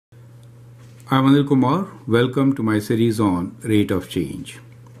I'm Anil Kumar. Welcome to my series on rate of change.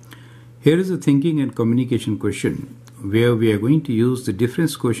 Here is a thinking and communication question where we are going to use the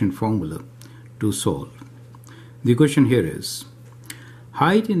difference quotient formula to solve. The question here is,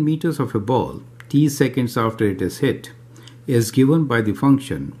 height in meters of a ball t seconds after it is hit is given by the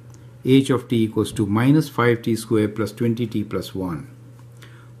function h of t equals to minus 5t square plus 20t plus 1.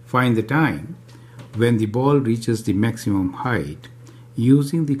 Find the time when the ball reaches the maximum height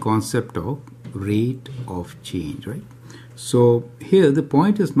using the concept of rate of change, right? So here the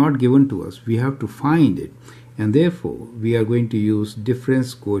point is not given to us. We have to find it, and therefore we are going to use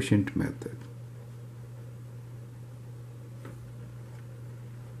difference quotient method.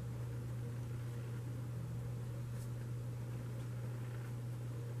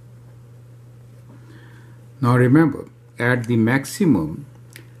 Now remember, at the maximum,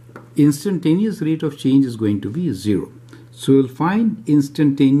 instantaneous rate of change is going to be 0. So we'll find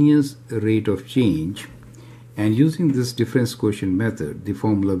instantaneous rate of change, and using this difference quotient method, the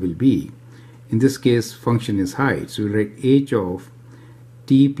formula will be, in this case function is height, so we'll write h of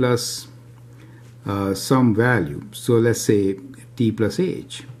t plus some value, so let's say t plus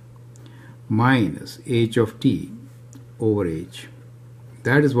h, minus h of t over h.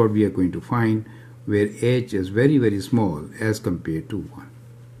 That is what we are going to find, where h is very, very small as compared to 1.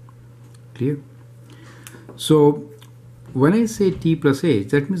 Clear? So when I say t plus h,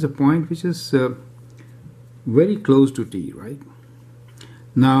 that means a point which is very close to t, right?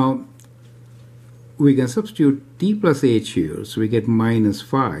 Now we can substitute t plus h here, so we get minus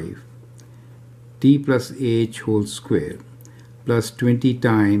 5 t plus h whole square plus 20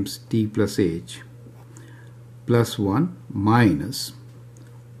 times t plus h plus 1 minus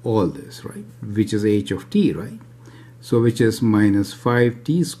all this, right, which is h of t, right? So which is minus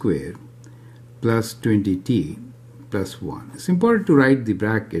 5t square plus 20t plus 1. It's important to write the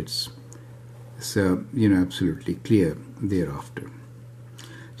brackets so absolutely clear thereafter.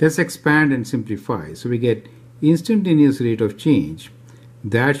 Let's expand and simplify. So we get instantaneous rate of change,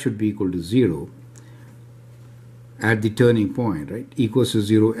 that should be equal to 0 at the turning point, right? Equals to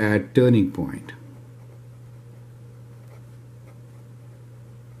 0 at turning point,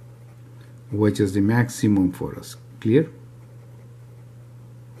 which is the maximum for us. Clear?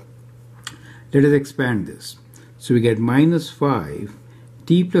 Let us expand this. So we get minus 5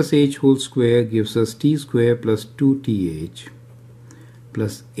 t plus h whole square gives us t square plus 2th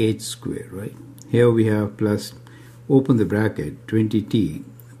plus h square, right? Here we have plus, open the bracket, 20t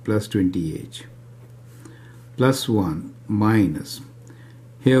plus 20h plus 1 minus,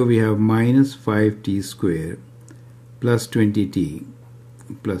 here we have minus 5t square plus 20t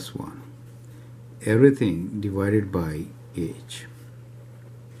plus 1. Everything divided by h.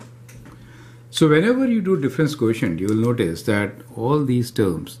 So whenever you do difference quotient, you will notice that all these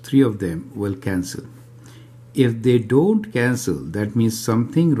terms, 3 of them, will cancel. If they don't cancel, that means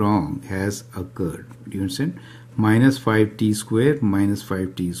something wrong has occurred. Do you understand? Minus 5t square, minus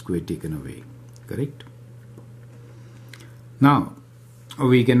 5t square taken away. Correct? Now,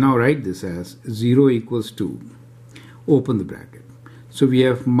 we can now write this as 0 equals to, open the bracket. So we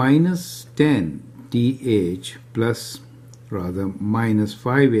have minus 10th plus, rather, minus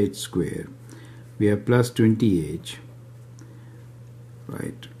 5h square. We have plus 20h,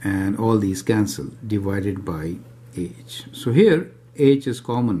 right, and all these cancel, divided by h. So here h is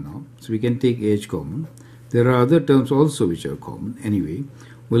common now, so we can take h common. There are other terms also which are common. Anyway,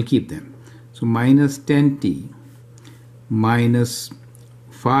 we'll keep them. So minus 10t minus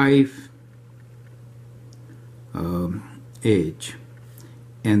 5 h,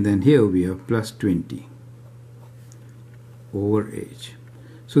 and then here we have plus 20 over h.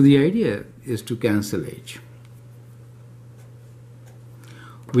 So the idea is to cancel h.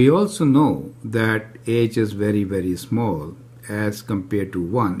 We also know that h is very, very small as compared to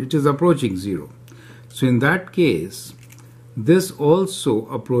 1. It is approaching 0. So in that case, this also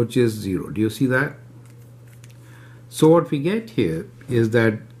approaches 0. Do you see that? So what we get here is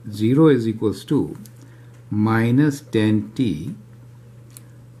that 0 is equals to minus 10t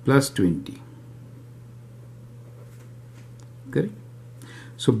plus 20. Correct?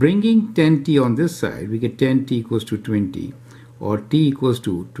 So bringing 10t on this side, we get 10t equals to 20, or t equals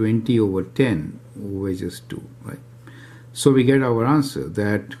to 20 over 10, which is 2, right? So we get our answer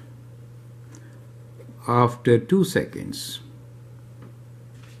that after 2 seconds,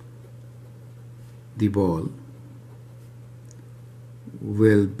 the ball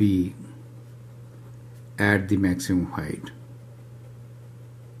will be at the maximum height.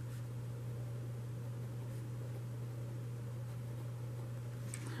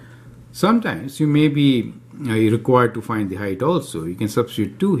 Sometimes you may be you're required to find the height also, you can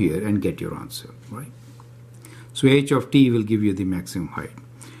substitute 2 here and get your answer, right? So h of t will give you the maximum height.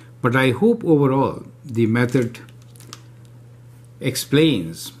 But I hope overall the method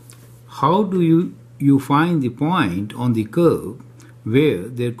explains how do you find the point on the curve where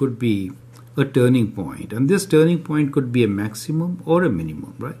there could be a turning point, and this turning point could be a maximum or a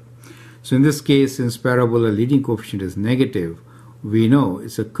minimum, right? So in this case, since parabola leading coefficient is negative, we know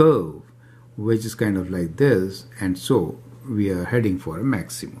it's a curve which is kind of like this, and so we are heading for a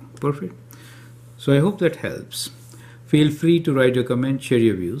maximum. Perfect. So I hope that helps. Feel free to write your comment, share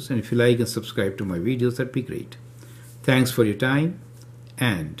your views, and if you like and subscribe to my videos, that'd be great. Thanks for your time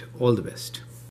and all the best.